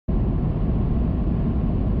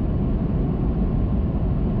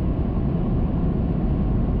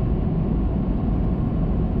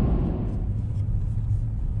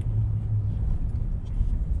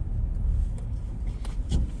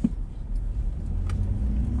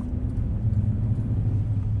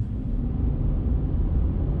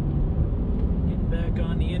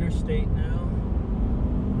interstate now.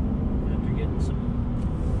 After getting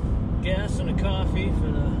some gas and a coffee for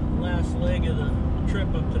the last leg of the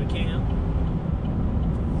trip up to the camp.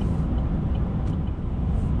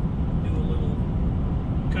 Do a little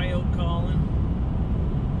coyote calling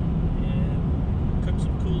and cook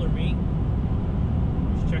some cooler meat.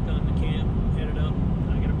 Just check on the camp, headed up.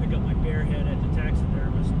 I gotta pick up my bear head at the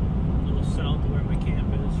taxidermist a little south of where my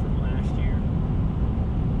camp is from last year.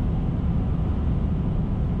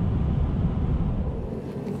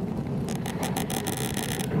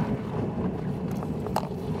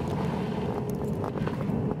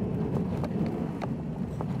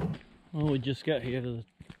 Well, we just got here to the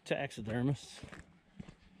taxidermist.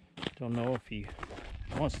 Don't know if he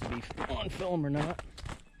wants to be on film or not.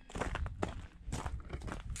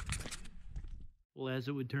 Well, as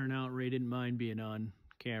it would turn out, Ray didn't mind being on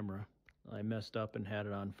camera. I messed up and had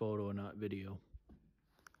it on photo and not video.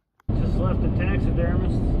 Just left the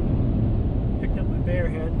taxidermist. Picked up my bear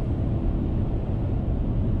head.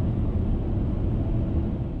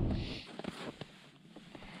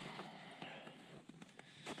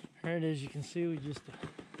 Alright, as you can see, we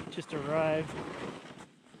just arrived.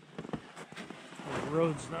 The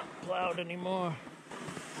road's not plowed anymore.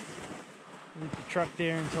 Leave the truck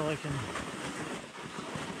there until I can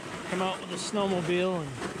come out with a snowmobile and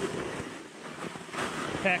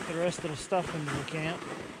pack the rest of the stuff into the camp.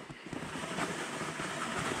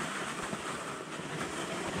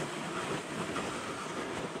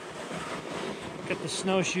 Got the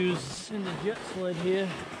snowshoes in the jet sled here,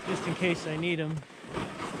 just in case I need them.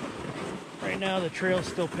 Right now the trail's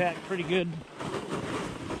still packed pretty good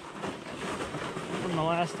from the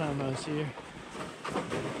last time I was here.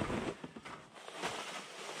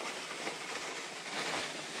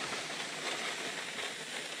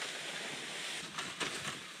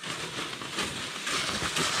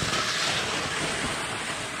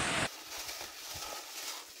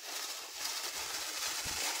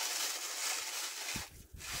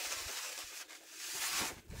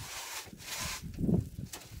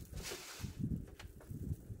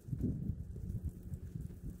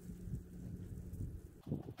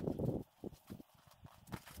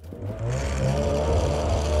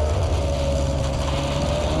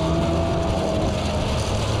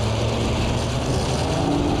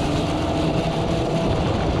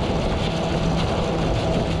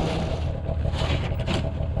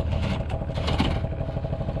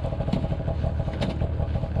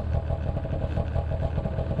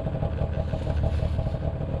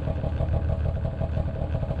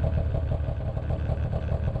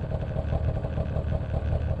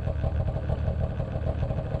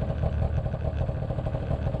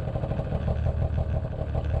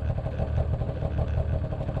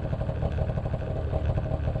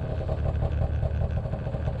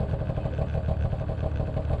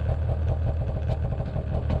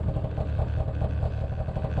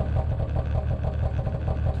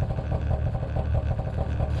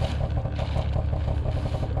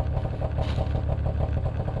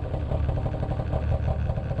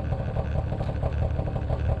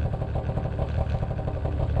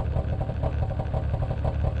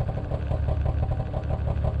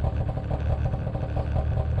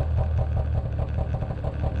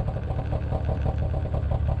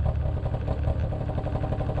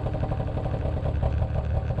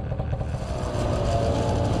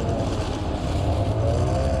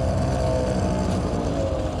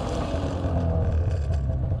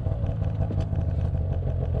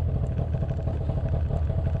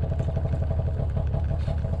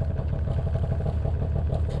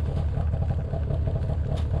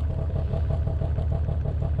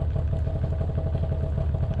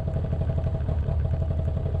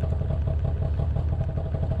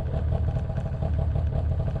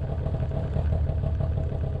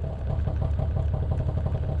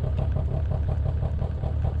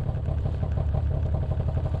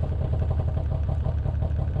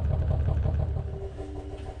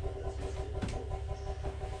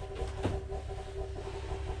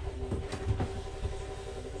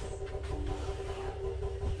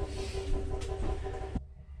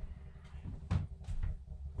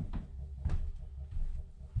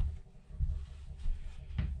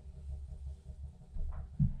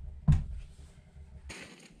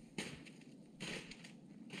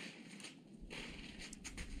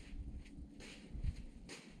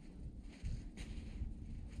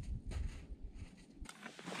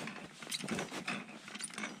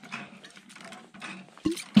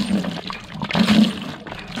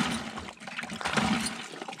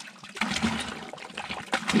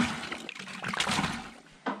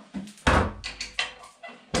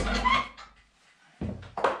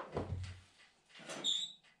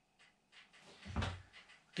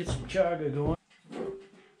 chaga going.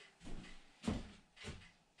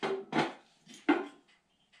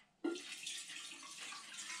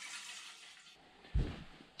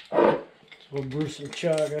 So we'll brew some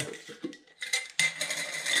chaga.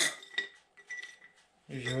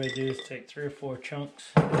 Usually what I do is take 3 or 4 chunks.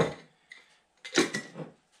 So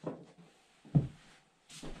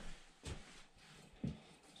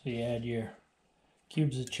you add your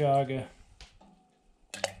cubes of chaga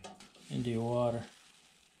into your water.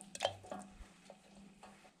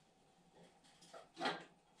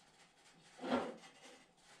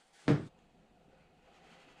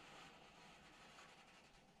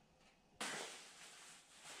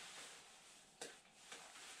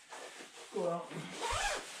 Go out.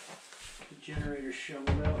 The generator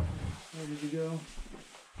shoveled out, ready to go.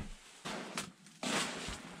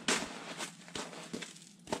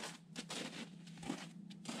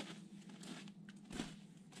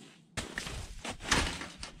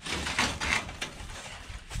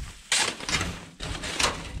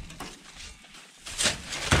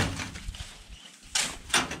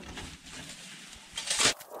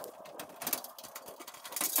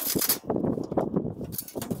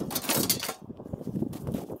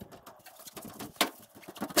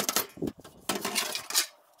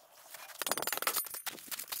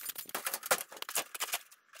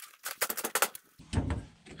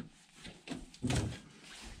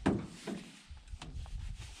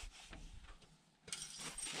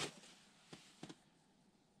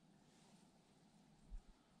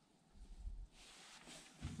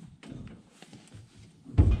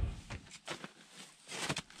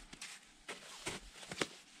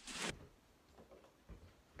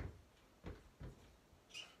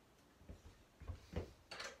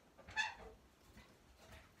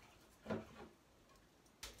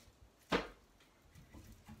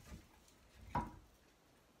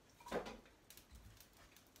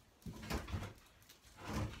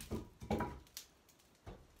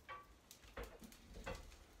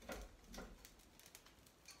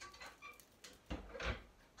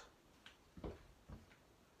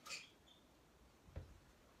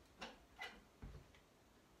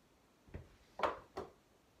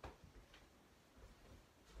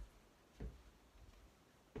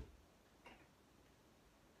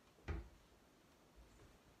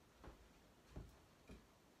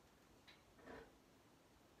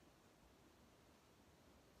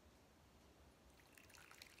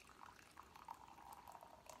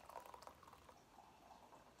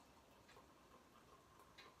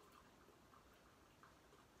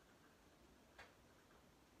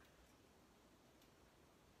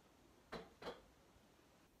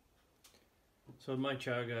 So with my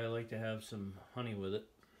chaga, I like to have some honey with it.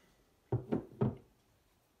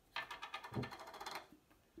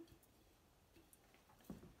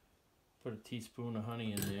 Put a teaspoon of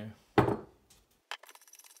honey in there.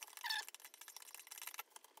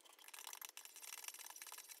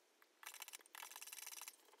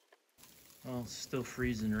 Well, it's still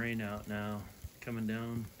freezing rain out now. Coming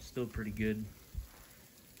down, still pretty good.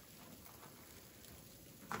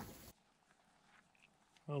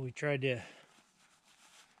 Well, we tried to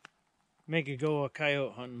make a go of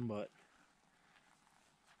coyote hunting, but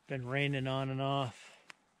been raining on and off.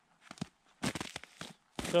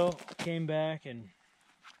 So came back and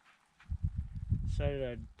decided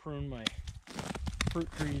I'd prune my fruit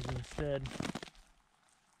trees instead.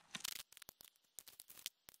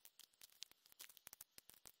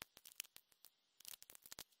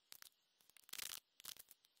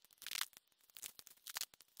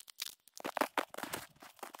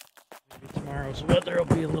 Maybe tomorrow's weather will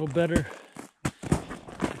be a little better.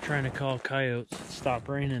 They're trying to call coyotes. It's stopped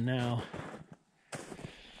raining now,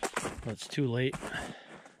 but it's too late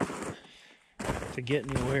to get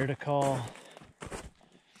anywhere to call.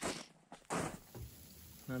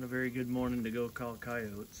 Not a very good morning to go call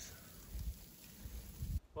coyotes.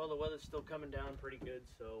 Well, the weather's still coming down pretty good,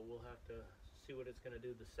 so we'll have to see what it's going to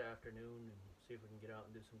do this afternoon and see if we can get out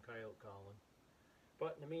and do some coyote calling.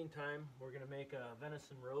 But in the meantime, we're going to make a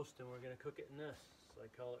venison roast and we're going to cook it in this. I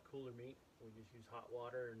call it cooler meat. We just use hot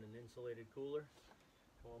water and an insulated cooler.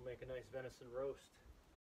 And we'll make a nice venison roast.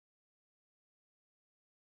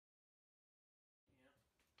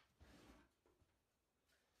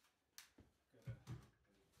 Got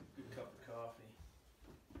a good cup of coffee.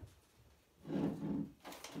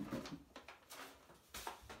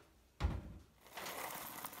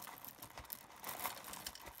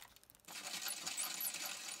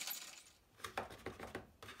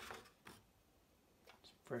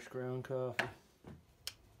 Fresh ground coffee.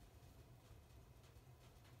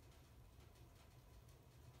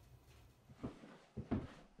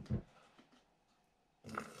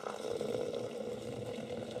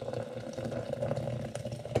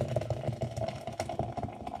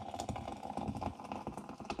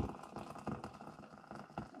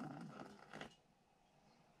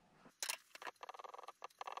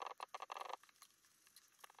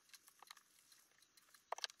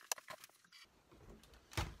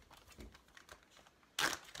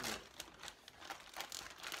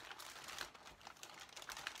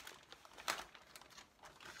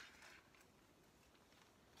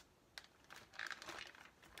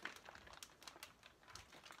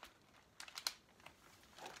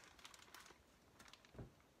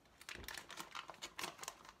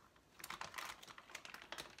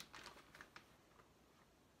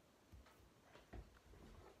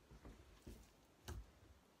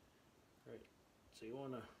 So you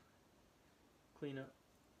want to clean up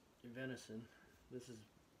your venison. This is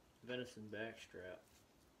venison backstrap.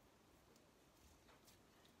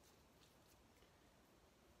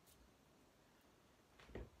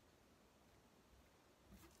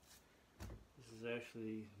 This is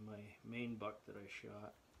actually my main buck that I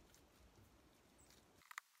shot.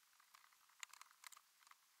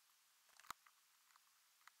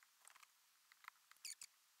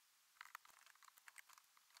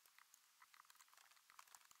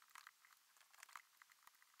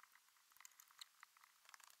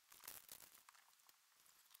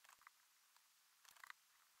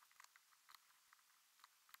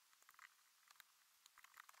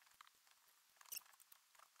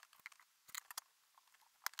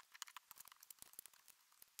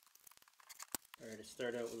 Alright, I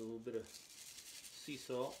start out with a little bit of sea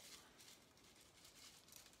salt.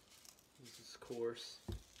 This is coarse.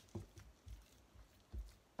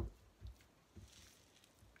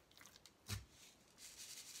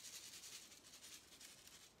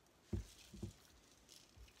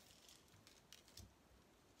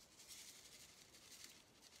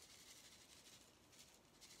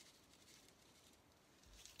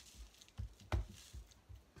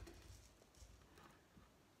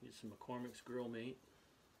 Use some McCormick's Grill Mate.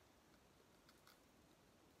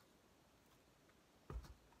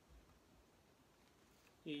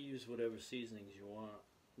 You use whatever seasonings you want.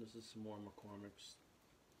 This is some more McCormick's.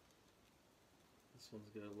 This one's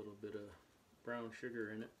got a little bit of brown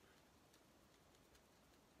sugar in it.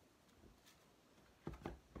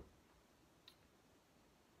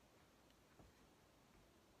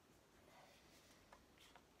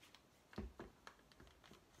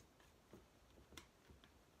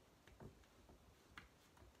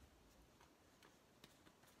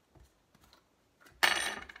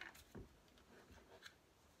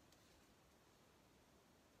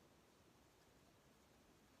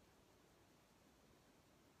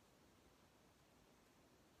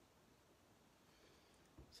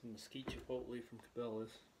 Some mesquite chipotle from Cabela's.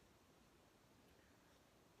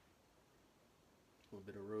 A little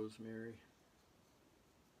bit of rosemary.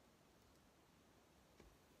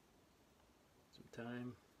 Some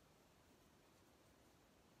thyme.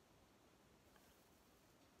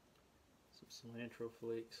 Some cilantro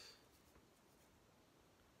flakes.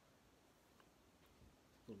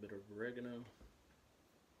 A little bit of oregano.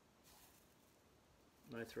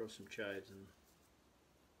 And I throw some chives in.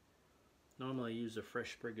 Normally I use a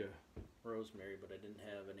fresh sprig of rosemary, but I didn't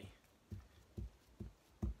have any.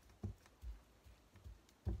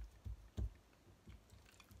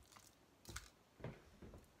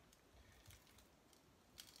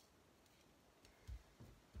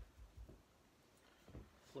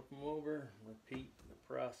 Flip them over, repeat the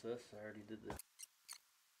process. I already did this.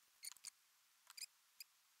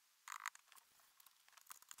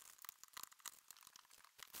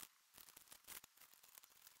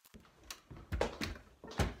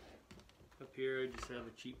 Up here I just have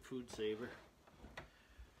a cheap food saver.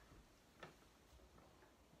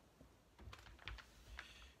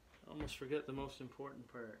 Almost forget the most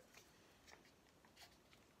important part.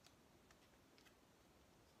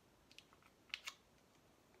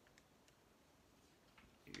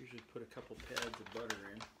 You usually put a couple pads of butter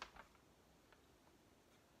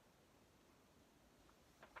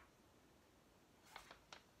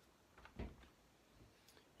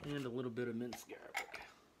in. And a little bit of minced garlic.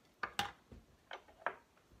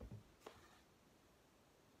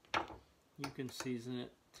 You can season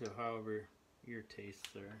it to however your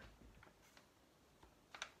tastes are.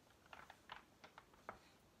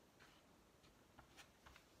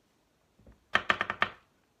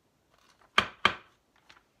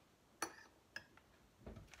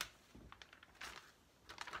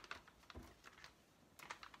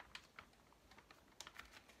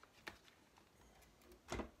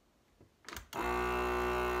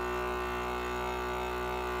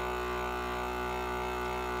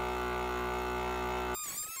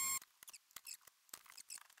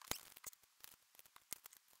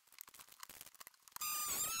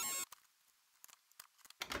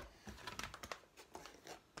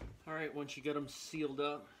 Alright, once you get them sealed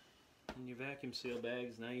up in your vacuum seal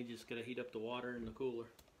bags, now you just gotta heat up the water in the cooler.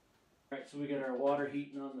 Alright, so we got our water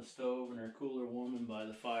heating on the stove and our cooler warming by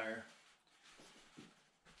the fire.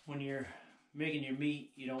 When you're making your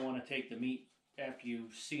meat, you don't want to take the meat after you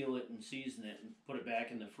seal it and season it and put it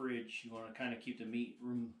back in the fridge. You want to kind of keep the meat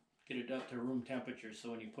get it up to room temperature,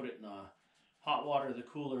 so when you put it in the hot water of the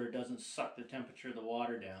cooler, it doesn't suck the temperature of the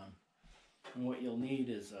water down. And what you'll need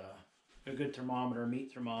is a good thermometer,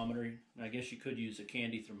 meat thermometer. I guess you could use a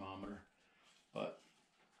candy thermometer, but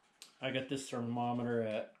I got this thermometer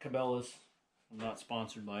at Cabela's. I'm not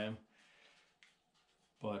sponsored by them.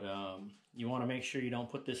 But you want to make sure you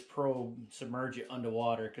don't put this probe, submerge it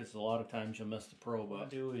underwater, because a lot of times you'll mess the probe up.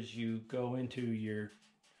 What you do is you go into your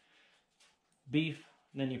beef,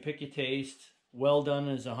 and then you pick your taste. Well done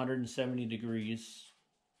is 170 degrees,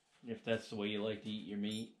 if that's the way you like to eat your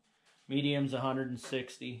meat. Medium's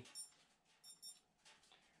 160.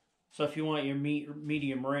 So if you want your meat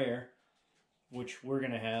medium rare, which we're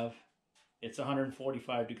going to have, it's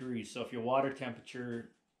 145 degrees. So if your water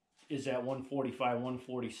temperature is at 145,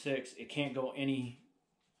 146, it can't go any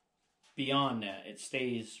beyond that. It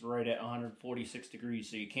stays right at 146 degrees,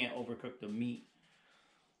 so you can't overcook the meat.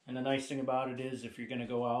 And the nice thing about it is, if you're going to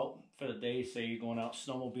go out for the day, say you're going out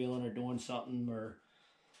snowmobiling or doing something, or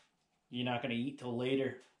you're not going to eat till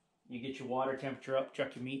later, you get your water temperature up,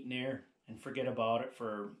 chuck your meat in there, and forget about it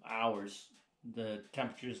for hours. The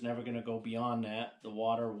temperature is never going to go beyond that. The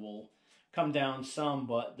water will come down some,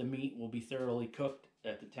 but the meat will be thoroughly cooked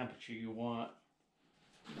at the temperature you want.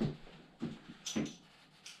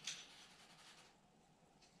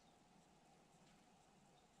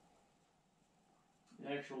 The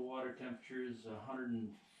actual water temperature is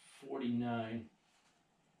 149,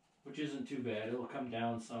 which isn't too bad. It'll come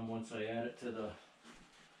down some once I add it to the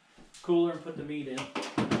cooler and put the meat in.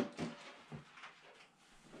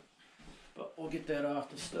 But we'll get that off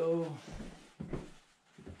the stove.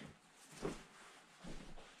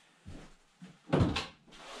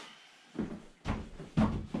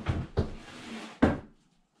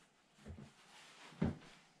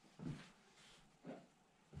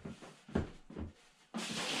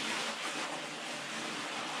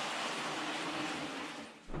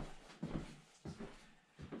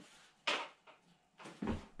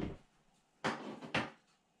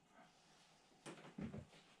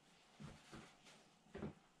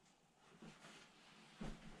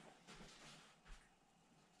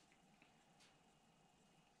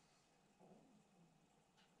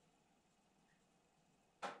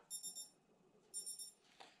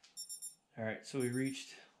 Alright, so we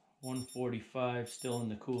reached 145, still in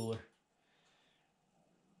the cooler.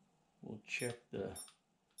 We'll check the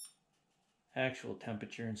actual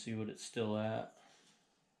temperature and see what it's still at.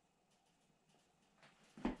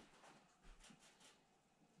 Don't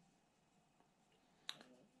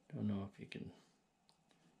know if you can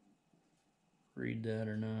read that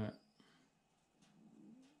or not.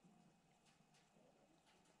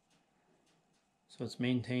 So it's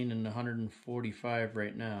maintaining 145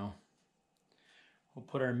 right now. We'll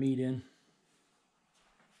put our meat in.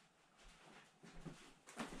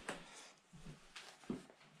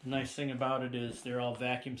 The nice thing about it is they're all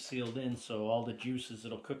vacuum sealed in, so all the juices,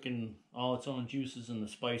 it'll cook in all its own juices and the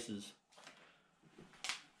spices.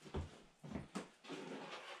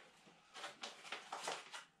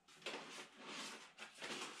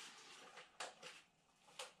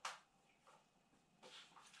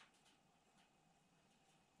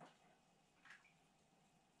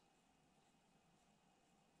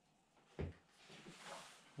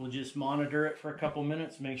 We'll just monitor it for a couple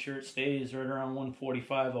minutes, make sure it stays right around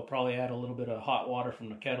 145. I'll probably add a little bit of hot water from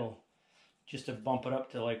the kettle just to bump it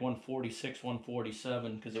up to like 146,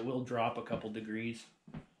 147, because it will drop a couple degrees.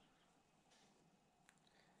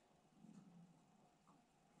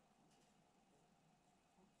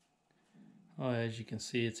 Oh, as you can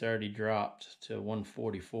see, it's already dropped to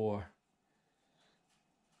 144.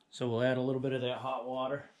 So we'll add a little bit of that hot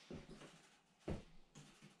water.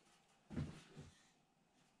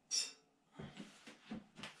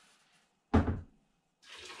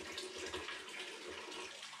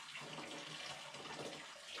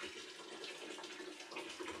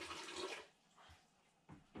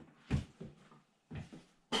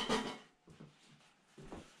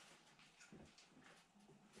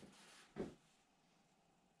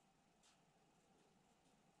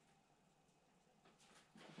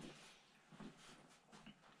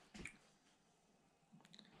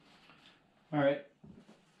 Alright,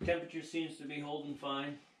 temperature seems to be holding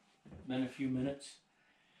fine. Been a few minutes.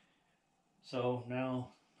 So now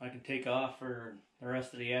I can take off for the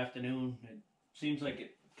rest of the afternoon. It seems like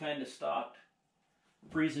it kind of stopped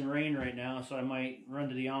freezing rain right now, so I might run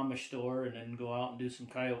to the Amish store and then go out and do some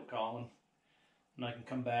coyote calling. And I can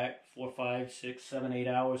come back 4, 5, 6, 7, 8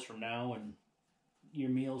 hours from now and your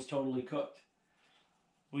meal's totally cooked.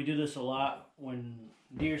 We do this a lot when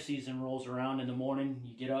deer season rolls around in the morning.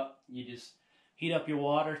 You get up, you just heat up your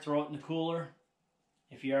water, throw it in the cooler.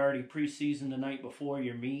 If you already pre-seasoned the night before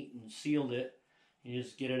your meat and sealed it, you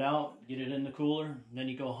just get it out, get it in the cooler, and then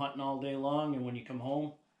you go hunting all day long, and when you come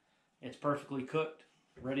home, it's perfectly cooked,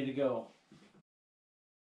 ready to go.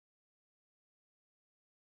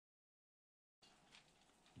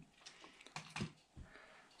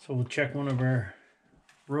 So we'll check one of our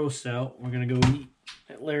roasts out. We're gonna go eat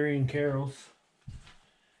at Larry and Carol's.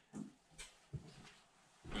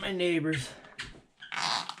 My neighbors.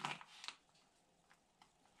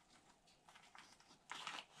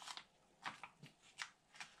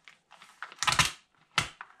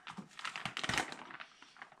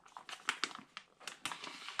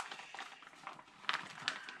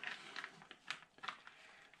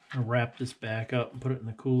 I'll wrap this back up and put it in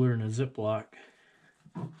the cooler in a Ziploc.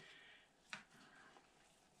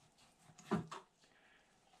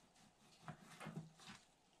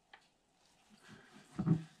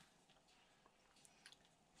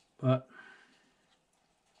 But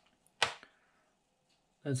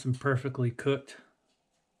that's some perfectly cooked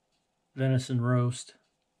venison roast.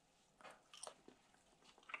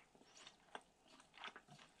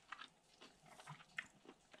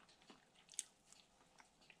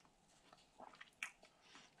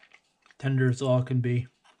 Tender as all can be.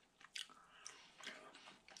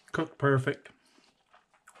 Cooked perfect.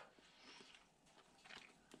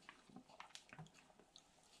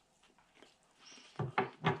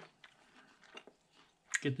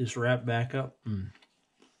 Get this wrap back up and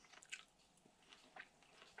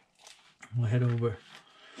we'll head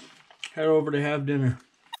over to have dinner.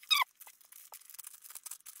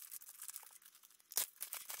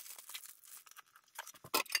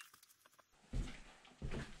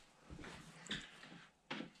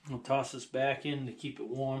 I'll toss this back in to keep it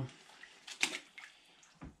warm.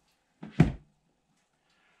 Put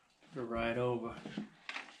it right over.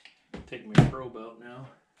 Take my probe out now.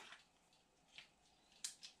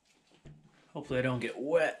 Hopefully I don't get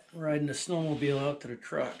wet riding the snowmobile out to the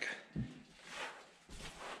truck.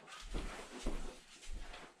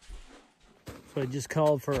 So I just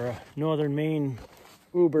called for a Northern Maine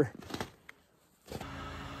Uber.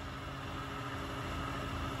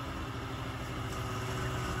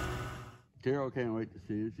 Carol can't wait to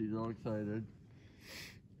see you. She's all excited.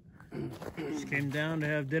 Just came down to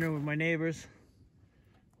have dinner with my neighbors,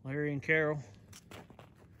 Larry and Carol.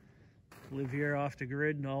 Live here off the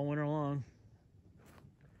grid all winter long.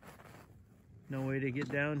 No way to get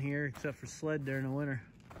down here except for sled during the winter.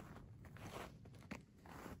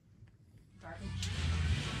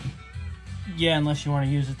 Yeah, unless you want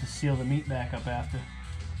to use it to seal the meat back up after.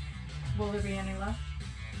 Will there be any left?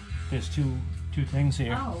 There's two things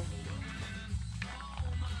here. Oh.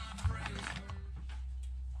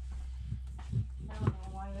 I don't know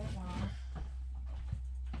why that one.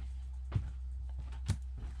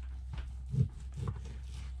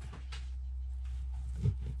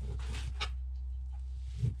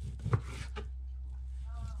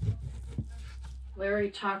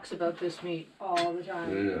 Larry talks about this meat all the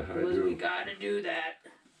time. Yeah, I do. We gotta do that.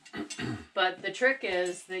 But the trick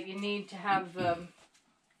is that you need to have the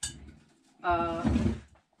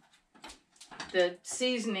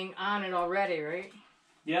seasoning on it already, right?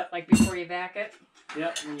 Yep. Like before you vac it?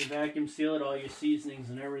 Yep, when you vacuum seal it, all your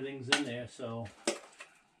seasonings and everything's in there, so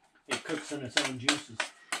it cooks in its own juices.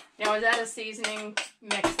 Now, is that a seasoning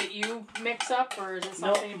mix that you mix up, or is it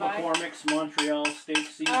something you buy? McCormick's Montreal steak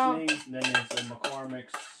seasoning, and then there's the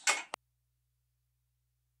McCormick's.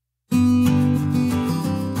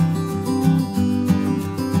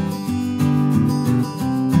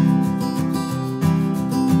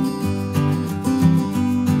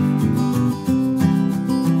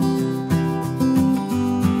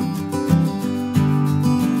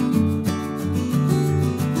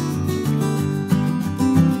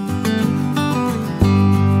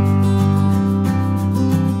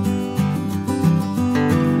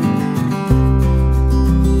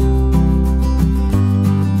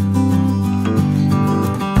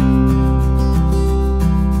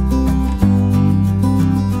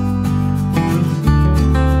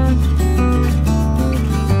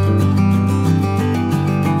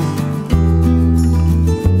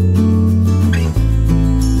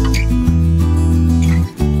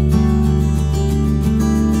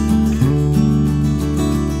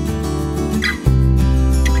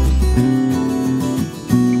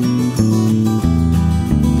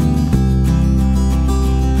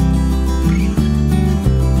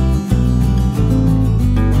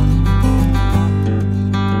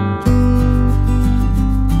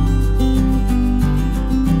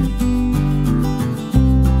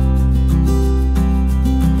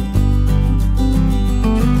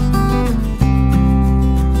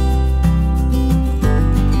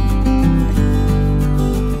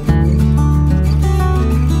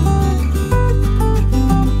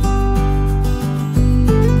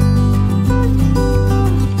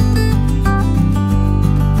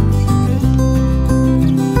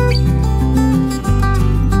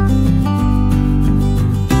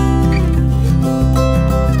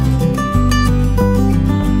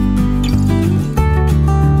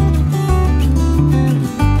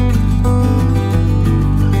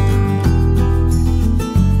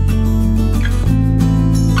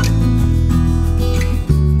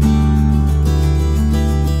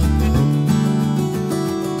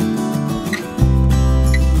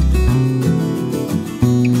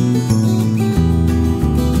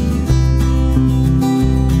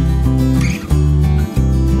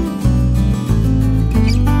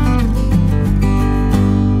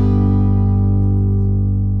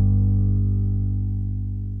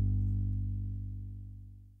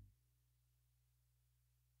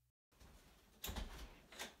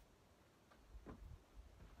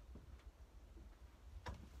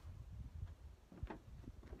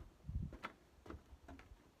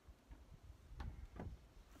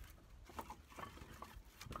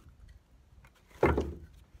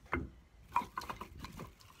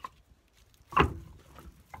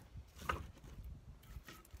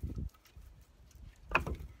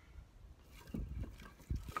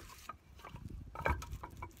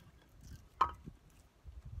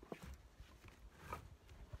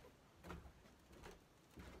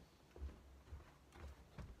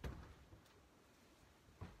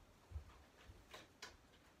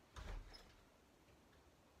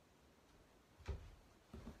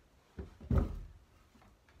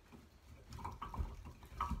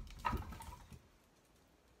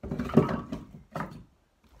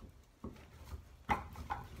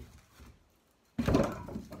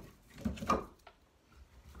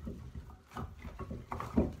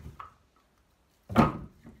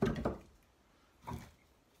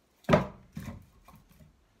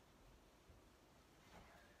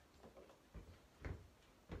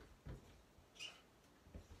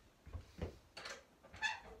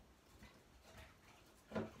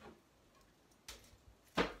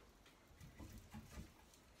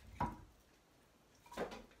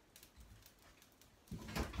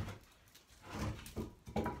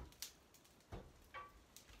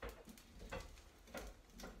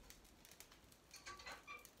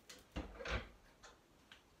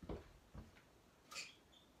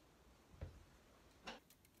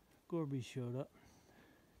 Gorby showed up.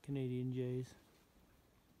 Canadian jays.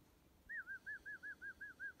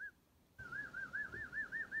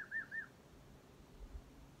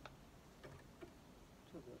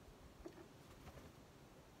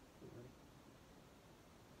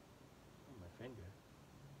 My finger.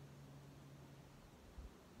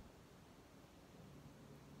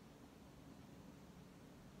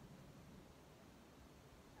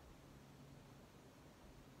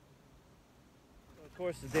 Of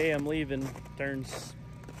course, the day I'm leaving turns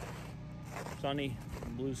sunny,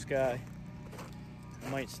 blue sky. I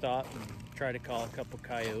might stop and try to call a couple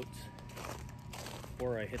coyotes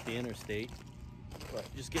before I hit the interstate. But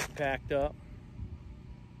just getting packed up.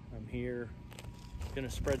 I'm here, gonna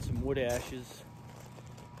spread some wood ashes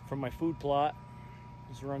from my food plot.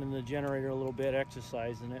 Just running the generator a little bit,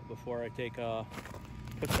 exercising it before I take off.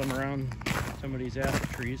 Put some around some of these apple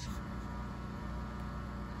trees.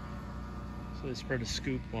 So I spread a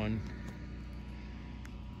scoop on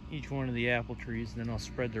each one of the apple trees, and then I'll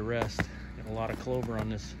spread the rest. Got a lot of clover on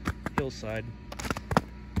this hillside.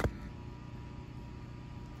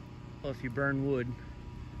 Well, if you burn wood,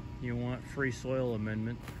 you want free soil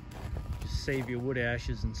amendment. Just save your wood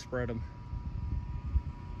ashes and spread them.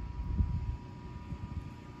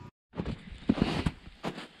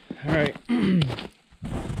 All right,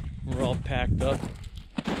 we're all packed up.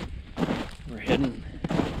 We're heading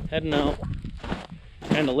out.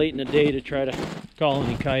 Kind of late in the day to try to call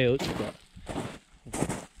any coyotes, but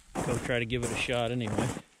go try to give it a shot anyway.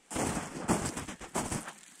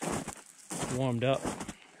 Warmed up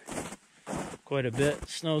quite a bit.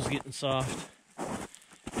 Snow's getting soft.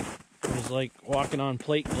 It was like walking on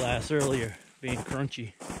plate glass earlier, being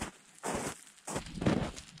crunchy.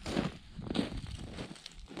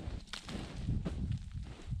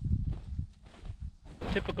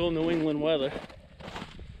 Typical New England weather.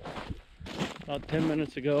 About 10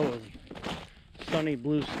 minutes ago was sunny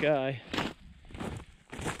blue sky.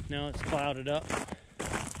 Now it's clouded up.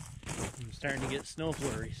 I'm starting to get snow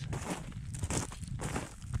flurries.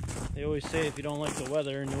 They always say if you don't like the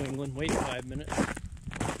weather in New England, wait 5 minutes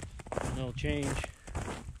and it'll change.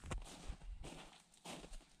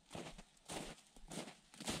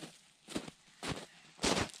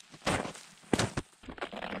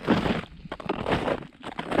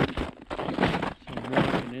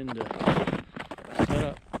 To set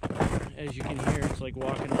up. As you can hear, it's like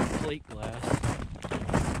walking on plate glass.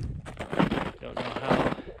 Don't know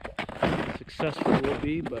how successful we'll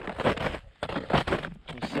be, but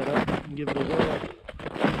we'll set up and give it a whirl.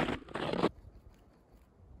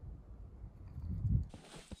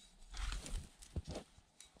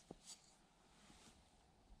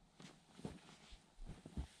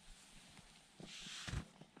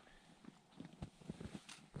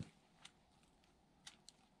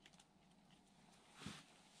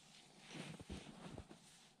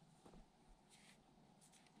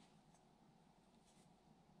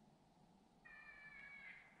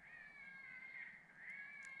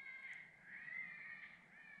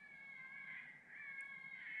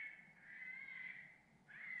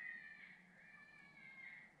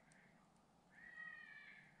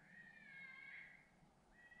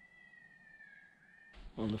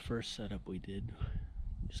 On the first setup we did,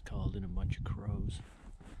 just called in a bunch of crows.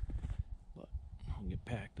 But I'll get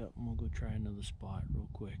packed up and we'll go try another spot real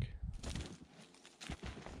quick.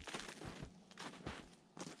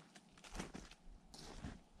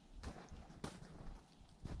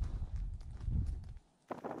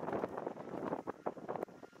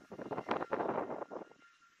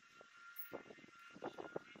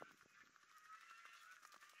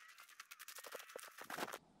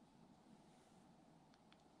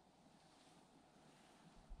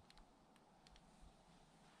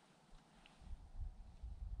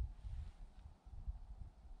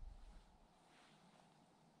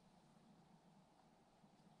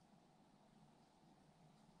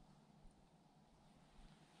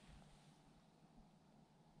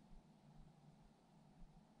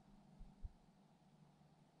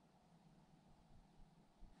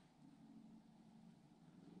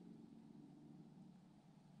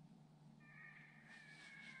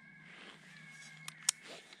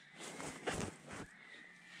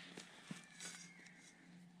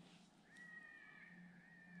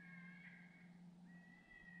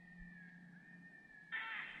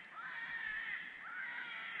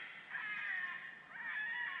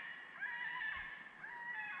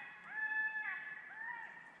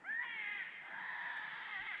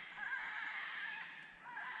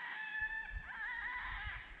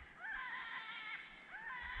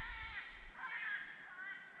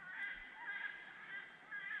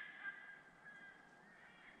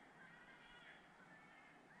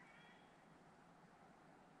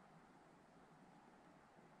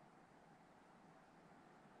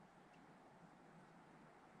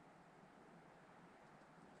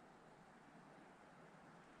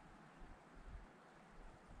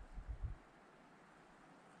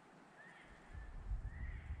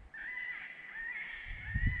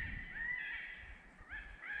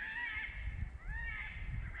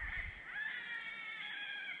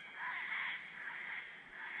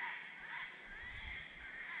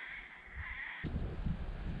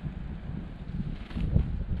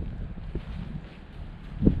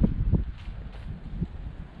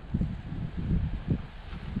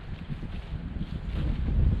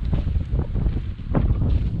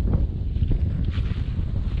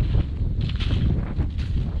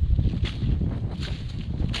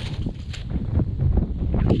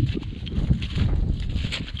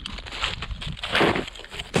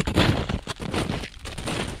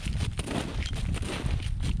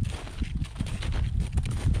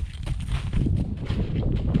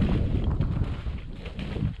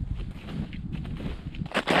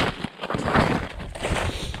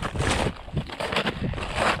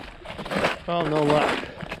 Well, no luck.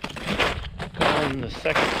 Calling the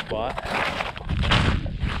second spot.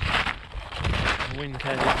 The wind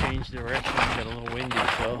kind of changed direction, got a little windy,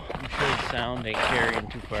 so I'm sure the sound ain't carrying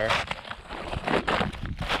too far.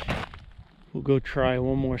 We'll go try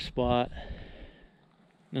one more spot,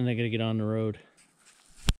 then I gotta get on the road.